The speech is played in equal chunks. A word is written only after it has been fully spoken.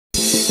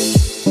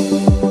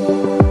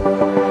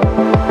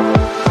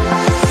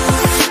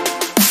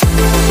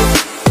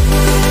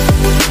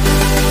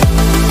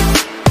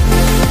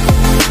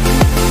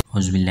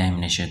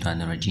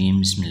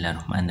Minash-Shaytanir-Rajim.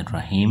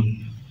 Bismillahir-Rahmanir-Rahim.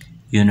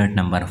 Unit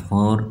number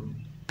 4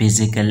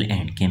 Physical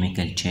and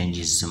Chemical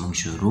Changes zamang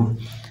shuru.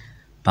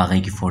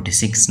 Page ki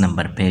 46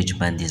 number page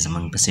bandi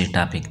zamang pase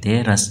topic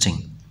de rusting.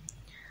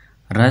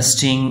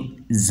 Rusting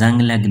zang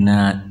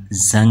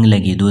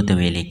lagi do ta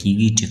wele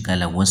kigi چې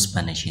کله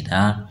وسپنه شي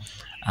دا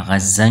هغه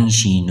زنګ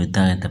شي نو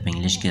دغه ته په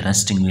انګلیش کې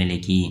rusting ویل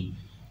کیږي.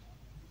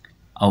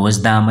 او اوس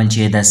دا عمل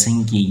چې دا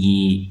څنګه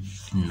کیږي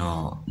نو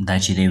دا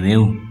چې دی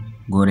ویو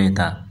ګورئ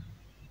تا.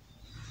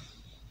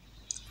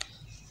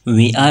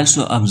 We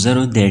also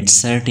observe that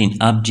certain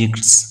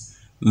objects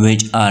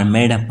which are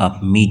made up of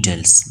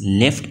metals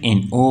left in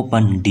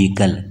open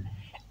decal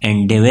and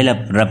develop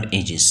rough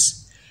edges.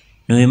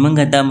 نو موږ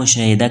دا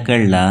مشاهده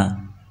کړله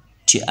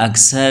چې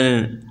اکثر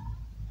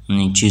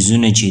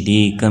چیزونه چې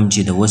دي کم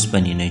چې د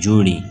وسپنې نه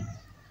جوړي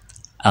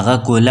هغه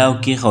کولاو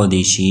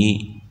کېښودی شي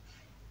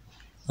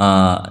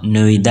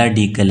نو دا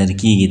ډیکلر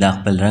کېږي دا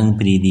خپل رنګ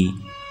پرېږدي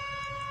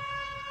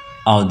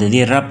او د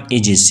دې رف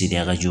ایجز چې دی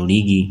هغه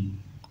جوړیږي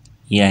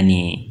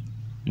یعنی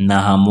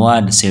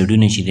ناهموار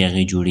سایډونه چې دی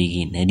هغې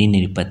جوړیږي نري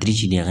نري پتري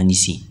چې دی هغه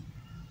نیسي.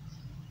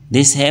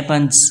 This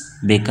happens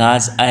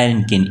because iron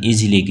can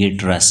easily get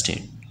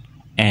rusted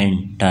and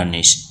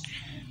tarnished.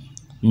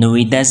 نو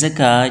دا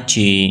ځکه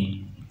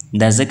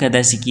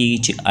داسې کېږي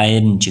چې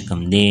آیرن چې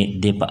کوم دی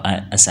د په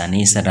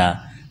اسانۍ سره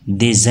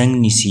د زنګ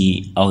نیسي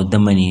او د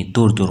منې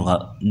تور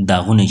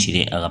داغونه چې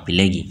دی هغه پې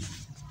لګي.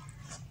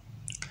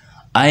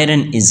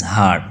 Iron is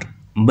hard.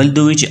 بل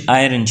دوی چې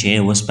آیرن چې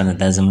وسپنه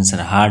دا زموږ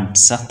سره هارد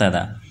سخته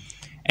ده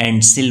and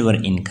silver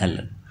in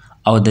color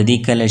او د دې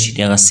کلر چې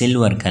دی هغه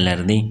سلور کلر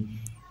دی.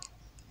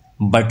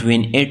 But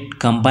when it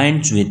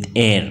combines with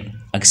air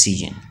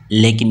oxygen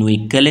لیکن وی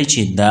کله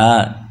چې دا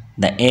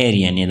د ایر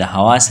یعنی د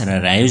هوا سره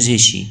رایوځي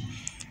شي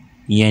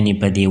یعنی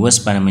په دې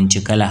وسپنه من چې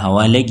کله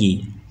هوا لګي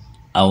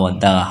او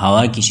د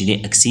هوا کې چې دی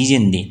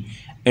اکسیجن دی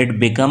it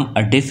become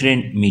a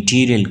different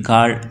material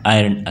called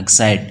iron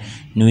oxide.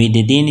 نو د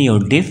دې نه یو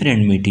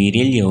ډیفرنٹ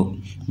میټیریل یو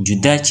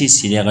جدا چیز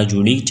چې هغه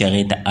جوړیږي چې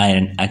هغې ته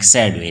آیرن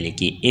اکساید ویل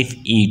کېږي.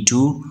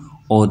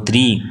 Fe2O3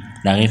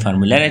 د هغې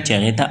فارموله ده چې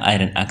هغې ته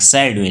آیرن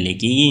اکساید ویل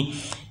کېږي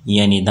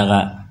یعنی دغه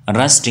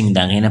رسټینګ د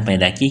هغې نه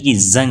پیدا کېږي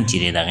زنګ چې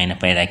دی د هغې نه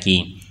پیدا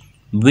کېږي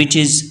which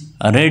is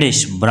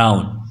reddish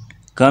brown.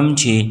 کم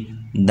چې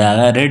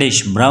دغه reddish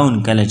brown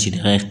کلر چې د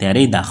هغه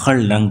اختیاروي دا خړ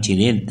رنګ چې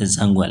دی د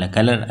زنګ والا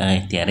کلر هغه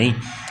اختیاروي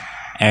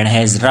and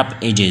has rough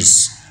edges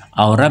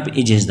او رب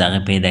ایجز دغه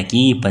پیدا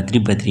کیږي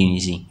پتری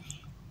نیسي.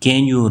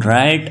 Can you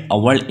write a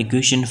world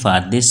equation for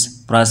this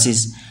process؟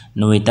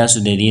 نو تاسو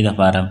د دې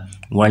لپاره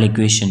world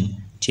equation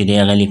چې دی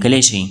هغه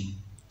لیکلی شئ.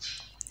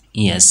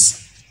 Yes.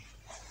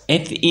 Fe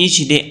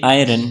چې دی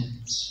آیرن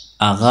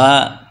هغه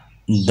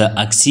د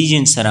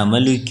اکسیجن سره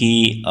عمل وکړي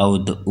او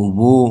د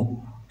اوبو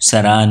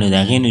سره نو د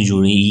هغې نه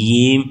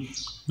جوړیږي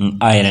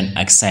آیرن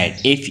اکساید.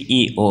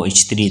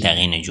 FeOH3 د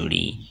هغې نه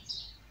جوړیږي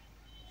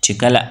چې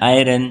کله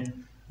آیرن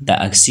د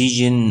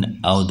اکسیجن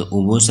او د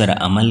اوبو سره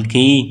عمل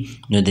کوي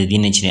نو د دې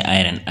نه چې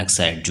آیرن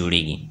اکساید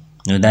جوړیږي.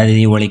 نو دا د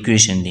دې وړ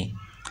اکویشن دی.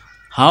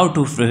 How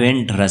to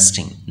prevent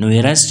rusting؟ نو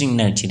رسټینګ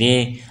نه چې دی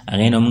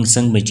هغې نه موږ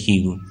څنګه بچ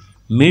کیږو.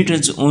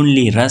 Metals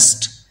only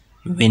rust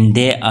when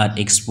they are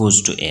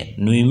exposed to air.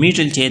 نو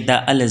میټل چې دا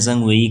هله زنګ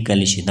وهي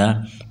کله چې دا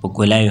په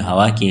کولایو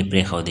هوا کې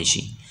پرېښودی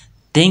شي.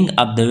 Think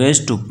of the ways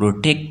to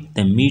protect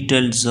the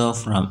metals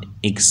from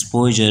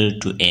exposure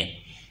to air.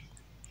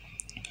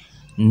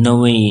 نو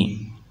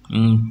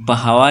په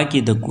هوا کې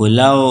د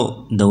کولاو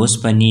د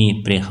وسپنې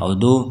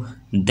پرېښودو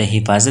د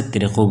حفاظت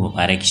طریقو په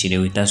باره کې چې دی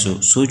تاسو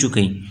سوچ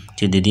وکئ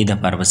چې د دې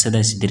دپاره به څه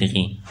داسې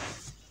طریقې.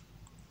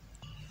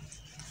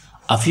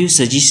 A few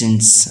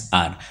suggestions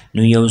are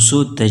نو یو څو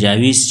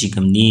تجاویز چې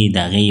کوم دي د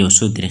هغې یو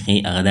څو طریقې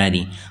هغه دا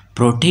دي.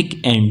 Protect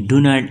and do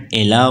not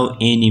allow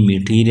any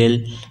material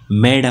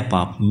made up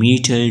of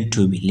metal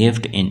to be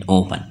left in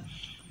open.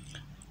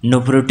 نو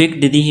پروټیکټ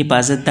د دې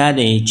حفاظت دا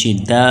دی چې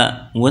دا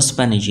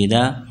وسپنه چې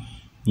ده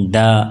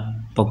دا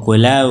په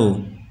کولاو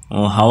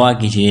هوا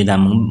کې چې دا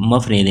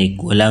مفرېدی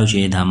کولاو چې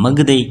دا مګ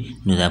دی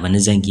نو دا به نه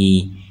زنګ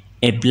کېږي.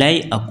 Apply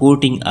a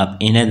coating of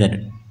another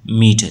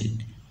metal.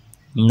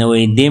 نو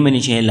دې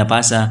منې چې له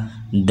پاسه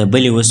د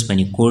بلې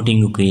وسپنې کوټینګ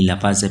وکړئ له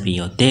پاسه پې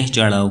یو تیغ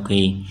چاړه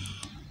وکړئ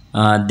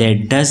that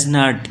does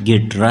not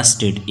get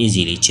rusted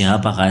easily چې هغه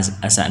په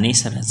اسانۍ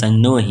سره زنګ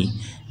نه وهي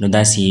نو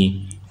داسې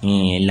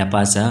له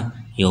پاسه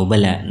یو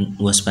بله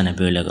وسپنه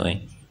پې ولګوئ.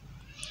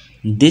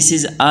 This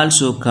is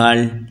also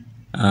called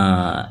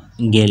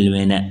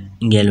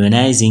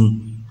galvanizing.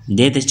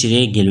 دې ته چې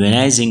دی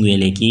galvanizing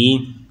ویلی کېږي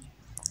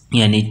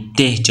یعنی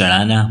تیغ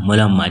چړانه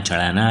ملمه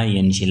چړانه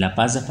یعنی چې له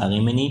پاسه په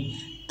هغې منې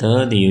ته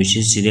د یو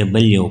شي چې دی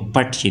بل یو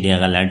پټ چې دی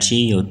هغه لاړ شي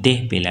یو تیغ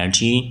پې لاړ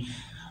شي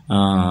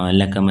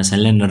لکه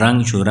مثلا رنګ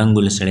شو رنګ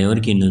ول سړی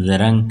ورکړي نو د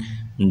رنګ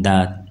دا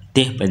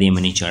تیغ په دې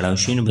منې چړاو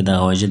شي نو په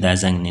دغه وجه دا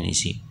زنګ نه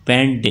نیسي.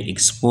 Paint the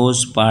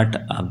exposed part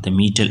of the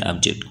metal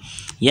object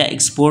یا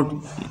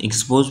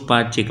exposed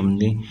part چې کوم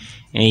دی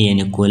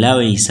یعنی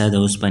کولاوی حصه د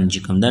اوسپنې چې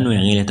کوم ده نو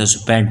هغې له تاسو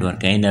پینټ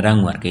ورکوئ نه رنګ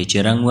ورکوئ چې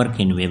رنګ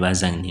ورکوئ نو بیا به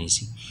زنګ نه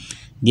نیسي.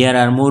 There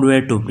are more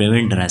ways to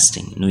prevent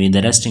rusting. نو د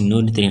rusting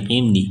نور طریقې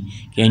هم دي.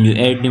 Can you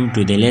add them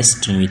to the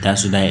list؟ نو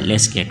تاسو دا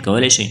لیست کې اډ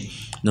کولی شئ.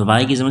 نو په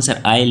هغې کې زموږ سره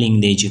آیلینګ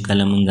دی چې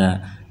کله مونږ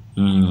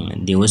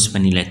د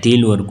اوسپنې له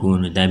تیل ورکو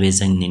نو دا بیا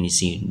زنګ نه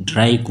نیسي.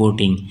 ډرای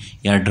کوټینګ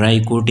یا ډرای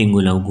کوټینګ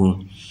ولګو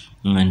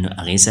نو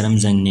هغې سره هم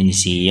زنګ نه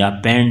نیسي. یا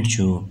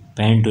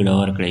پینټ له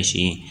ورکړی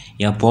شي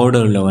یا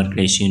پاوډر له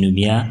ورکړی شي نو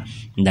بیا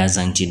دا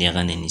زنګ چې دی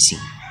هغه نه نیسي.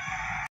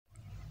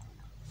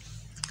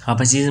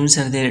 پسې زموږ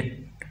سره دی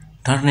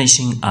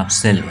tarnishing of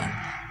silver.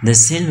 د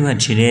silver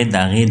چې دی د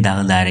هغې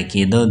داغداره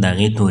کېده د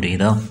هغې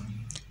تورېده.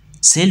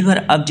 silver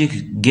object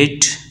get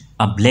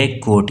a black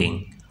coating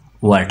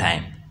over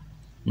time.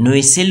 نو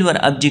silver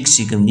object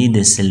چې کوم دي د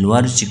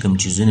سلور چې کوم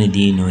چیزونه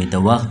دي نو د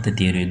وخت د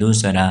تېرېدو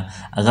سره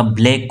هغه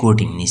black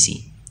coating نیسي.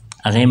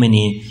 هغې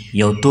منې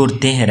یو تور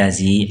ته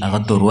راځي هغه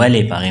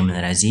توروالی په هغې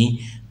منې راځي.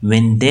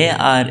 when they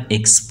are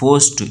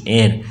exposed to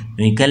air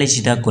نو کله چې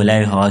دا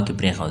کولاوي هوا کې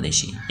پرېښودی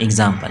شي.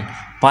 example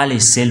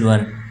polished silver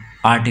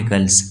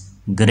articles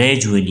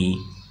gradually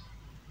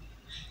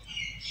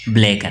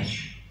blacken.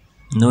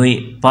 نو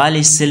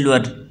polished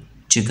silver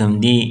چې کوم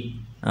دي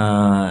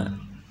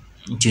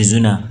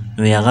چیزونه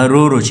نو هغه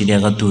ورو چې دی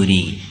هغه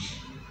تورېږي.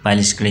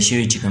 پالش کړی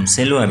شوي چې کوم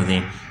سلور دی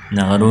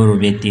نو هغه ورو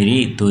بیا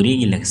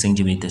تورېږي لکه څنګه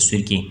چې بیا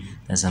تصویر کې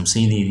دا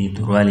سمسۍ دی د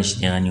توروالی چې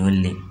دی هغه نیول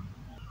دی.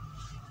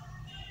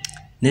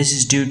 This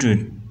is due to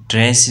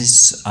traces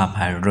of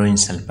hydrogen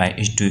sulfide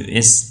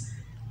H2S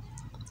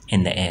in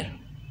the air.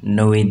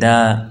 نو دا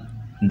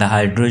د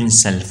هایدروجن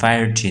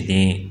سلفاید چې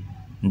دی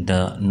د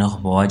نښو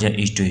په وجه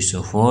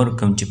H2SO4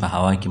 کوم چې په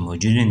هوا کې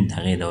موجود دي د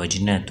هغې د وجې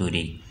نه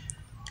تورېږي.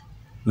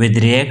 with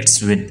reacts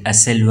with a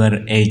silver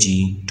Ag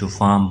to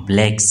form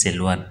black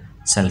silver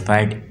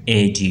sulfide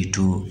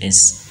Ag2S.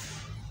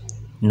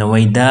 نو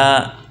وایي دا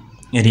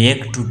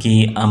ریاکټ وکړي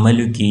عمل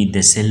وکړي د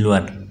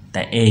سلور د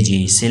Ag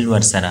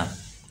سلور سره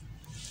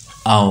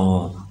او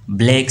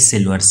بلیک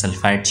سلور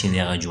سلفاید چې دی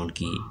هغه جوړ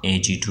کړي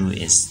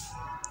Ag2S.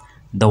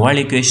 The word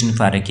equation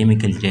for a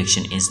chemical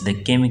reaction is the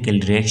chemical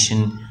reaction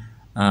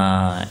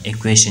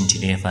equation چې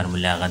دی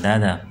فارمولا هغه دا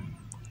ده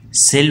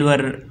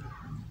silver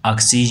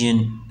oxygen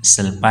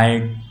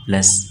sulfide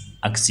plus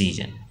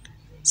oxygen.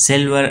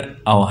 silver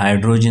او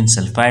hydrogen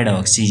sulfide او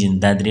oxygen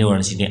دا درې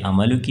وړه چې دی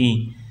عمل وکړي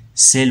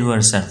silver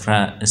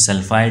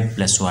sulfide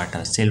plus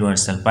water. silver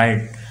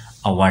sulfide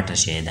او water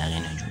چې دی د هغې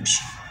نه جوړ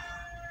شي.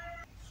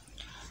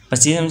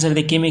 پسې زموږ سره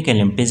د chemical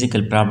and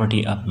physical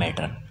property of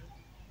matter.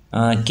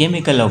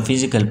 کیمیکل او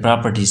فزیکل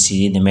پراپرټیز چې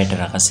دي د میټر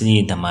هغه څه دي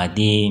د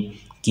مادې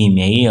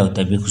کیمیایي او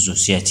طبي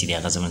خصوصیات چې دي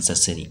هغه زموږ سره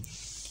څه دي.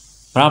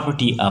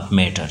 پراپرټي اف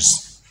میټرز.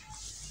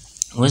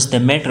 اوس د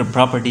میټر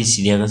پراپرټیز چې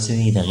دي هغه څه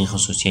دي د هغې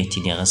خصوصیات چې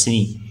دي هغه څه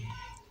دي.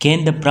 Can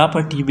the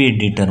property be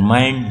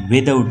determined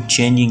without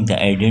changing the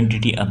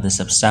identity of the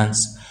substance؟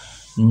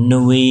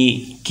 نو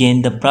can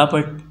the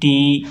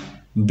property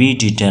be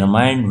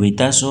determined وایي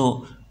تاسو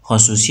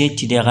خصوصیت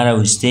چې دی هغه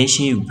راوستی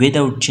شي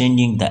without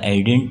changing the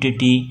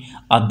identity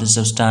of the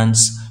substance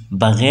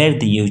بغیر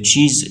د یو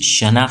چیز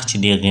شناخت چې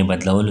دی هغې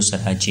بدلولو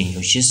سره چې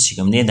یو چیز چې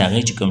کوم دی د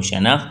هغې چې کوم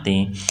شناخت دی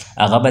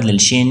هغه بدلل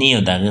شوی نه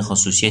او د هغې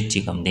خصوصیت چې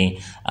کوم دی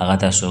هغه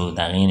تاسو د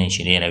هغې نه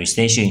چې دی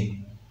راوستی شي.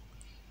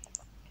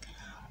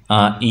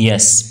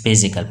 yes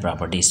physical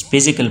properties.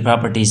 physical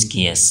properties کې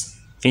yes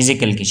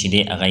physical کې چې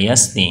دی هغه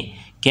yes دی.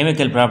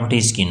 chemical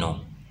properties کې no.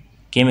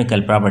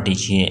 chemical property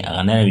چې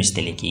هغه نه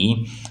راویستلی کېږي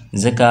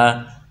ځکه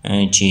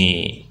چې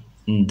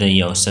د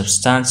یو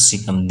سبستانس چې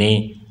کوم دی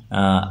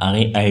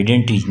هغې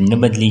آیډنټي نه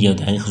بدلیږي او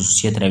د هغې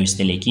خصوصیت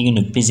راویستلی کېږي.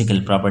 نو فزیکل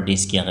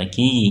پراپرټیز کې هغه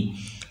کېږي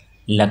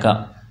لکه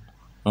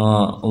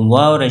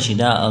واوره چې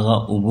دا هغه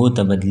اوبو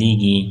ته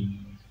بدلیږي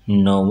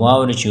نو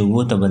واوره چې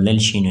اوبو ته بدلل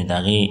شي نو د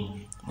هغې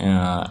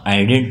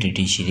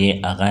آیډنټیټي چې دی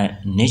هغه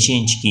نه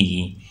چینج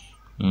کېږي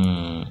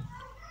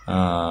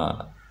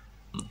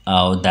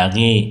او د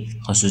هغې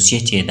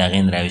خصوصیت چې د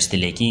هغې نه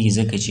راویستلی کېږي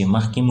ځکه چې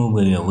مخکې هم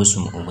اوبه وي او اوس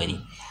هم اوبه دي.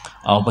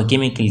 او په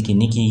کیمیکل کې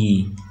نه کېږي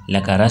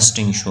لکه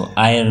رسټینګ شو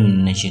آیرن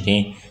نه چې دی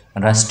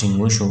رسټینګ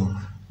وشو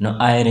نو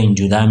آیرن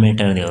جدا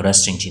میټر دی او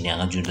رسټینګ چې دی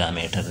هغه جدا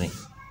میټر دی.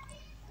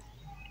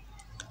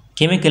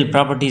 کیمیکل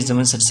پراپرټیز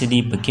زموږ سره څه دي؟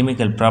 په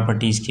کیمیکل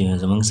پراپرټیز کې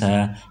زموږ سره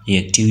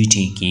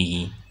ریاکټیویټي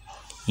کېږي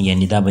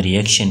یعنې دا به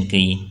ریاکشن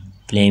کوي.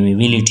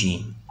 فلیمیبیلیټي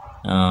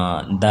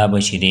دا به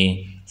چې دی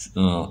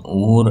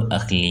اور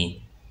اخلي.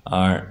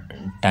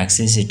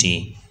 ټاکسیسټي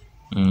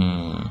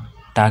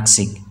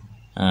ټاکسیک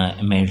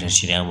میټر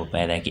چې دی هغه به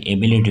پیدا کړي.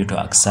 ایبیلیټي ټو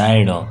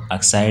اکساید او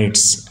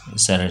اکسایډس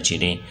سره چې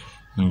دی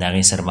د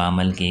هغې سره به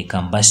عمل کوي.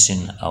 کمبسشن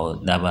او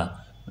دا به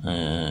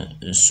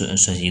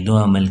سوځېدو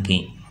عمل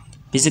کوي.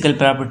 فزیکل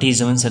پراپرټیز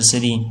زموږ سره څه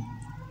دي؟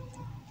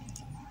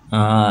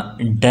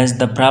 does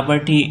the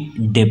property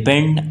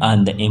depend on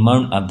the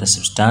amount of the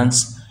substance؟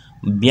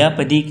 بیا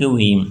په دې کې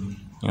وایي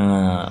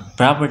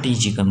پراپرټي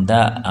چې کوم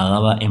دا هغه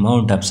به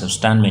اماونټ اف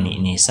سبسټانس باندې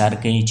انحصار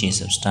کوي چې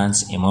سبسټانس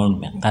اماونټ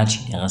مقدار چې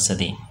دی هغه څه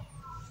دی.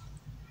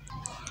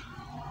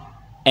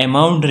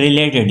 اماونټ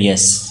ریلیټډ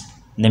یس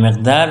د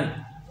مقدار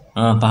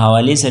په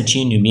حوالې سره چې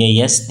نو بیا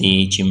یس دی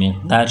چې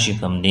مقدار چې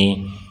کوم دی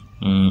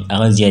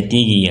هغه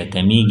زیاتېږي یا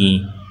کمیږي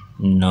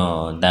نو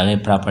د هغې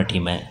پراپرټي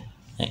به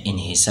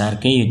انحصار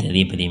کوي د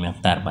دې په دې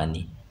مقدار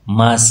باندې.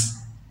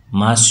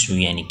 ماس شو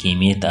یعنی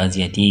کمیت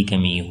زیاتی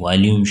کمی،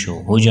 والیوم شو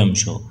حجم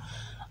شو،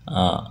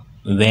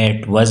 ویټ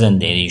وزن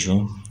دی شو.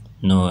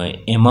 نو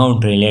اماونټ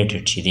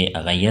ریلیټډ چې دی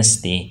هغه یس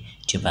دی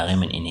چې په هغې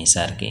من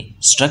انحصار کوي.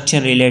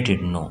 سټرکچر ریلیټډ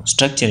نو،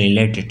 سټرکچر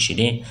ریلیټډ چې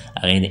دی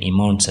هغې د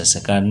اماونټ سره څه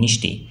کار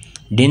نشتی.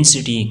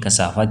 ډینسټي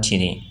کثافت چې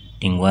دی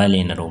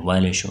ټینګوالی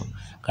نروغوالی شو.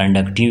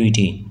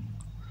 کنډکټیویټي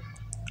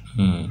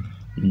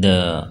د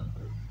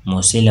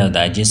موصل او د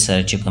عاجز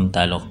سره چې کوم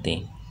تعلق دی.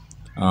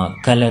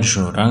 کلر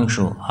شو رنگ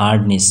شو.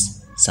 هارډنس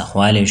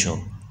سخوالی شو.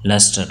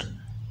 لسټر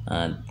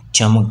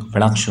چمک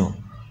پړق شو.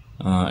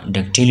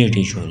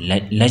 ډکټیلیټي شو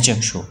لچک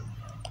شو.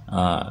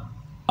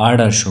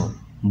 آرډر شو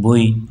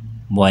بوی.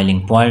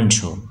 بوایلنګ پوینټ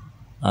شو.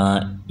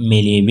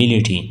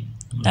 میلیبیلیټي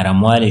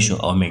نرموالی شو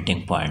او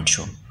میلټنګ پوینټ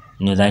شو.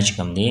 نو دا چې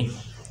کوم دی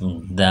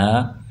دا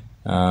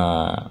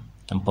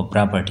په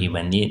پراپرټي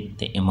باندې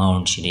د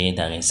اماونټ چې دی د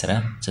هغې سره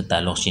څه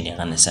تعلق چې دی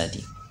هغه نه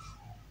ساتي.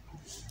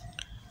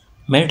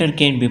 Matter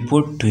can be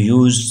put to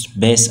use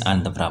based on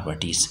the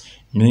properties.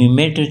 نو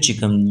میټر چې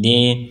کوم دی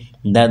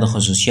دا د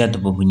خصوصیاتو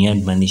په بنیاد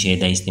باندې شي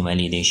دا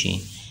استعمالیدی شي.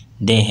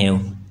 They have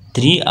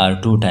 3 or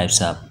 2 types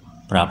of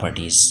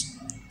properties,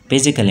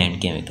 physical and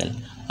chemical.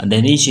 د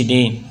دې چې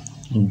دی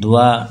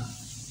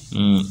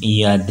 2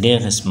 یا 3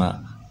 قسمه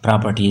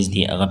properties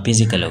دی هغه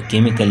physical او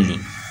chemical دی.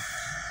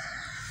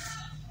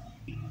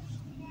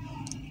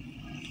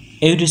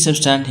 Every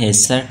substance has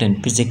certain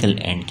physical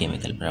and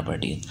chemical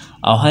properties.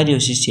 او هر یو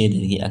شی چې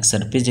دی اکثر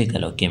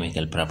physical او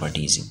chemical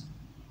properties دي.